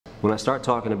When I start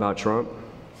talking about Trump,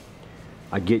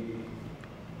 I get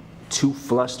too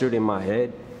flustered in my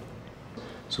head.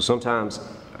 So sometimes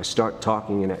I start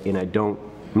talking and I'm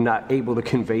not able to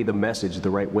convey the message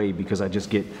the right way because I just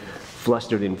get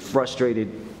flustered and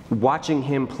frustrated. Watching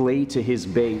him play to his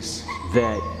base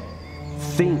that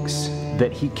thinks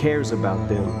that he cares about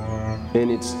them,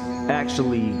 and it's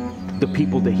actually the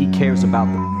people that he cares about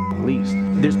the least.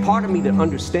 There's part of me that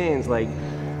understands, like,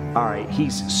 all right,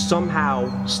 he's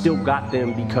somehow still got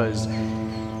them because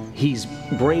he's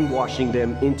brainwashing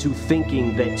them into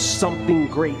thinking that something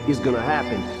great is gonna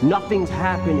happen. Nothing's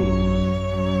happening.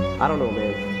 I don't know,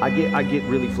 man. I get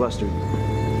really flustered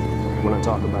when I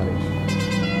talk about it.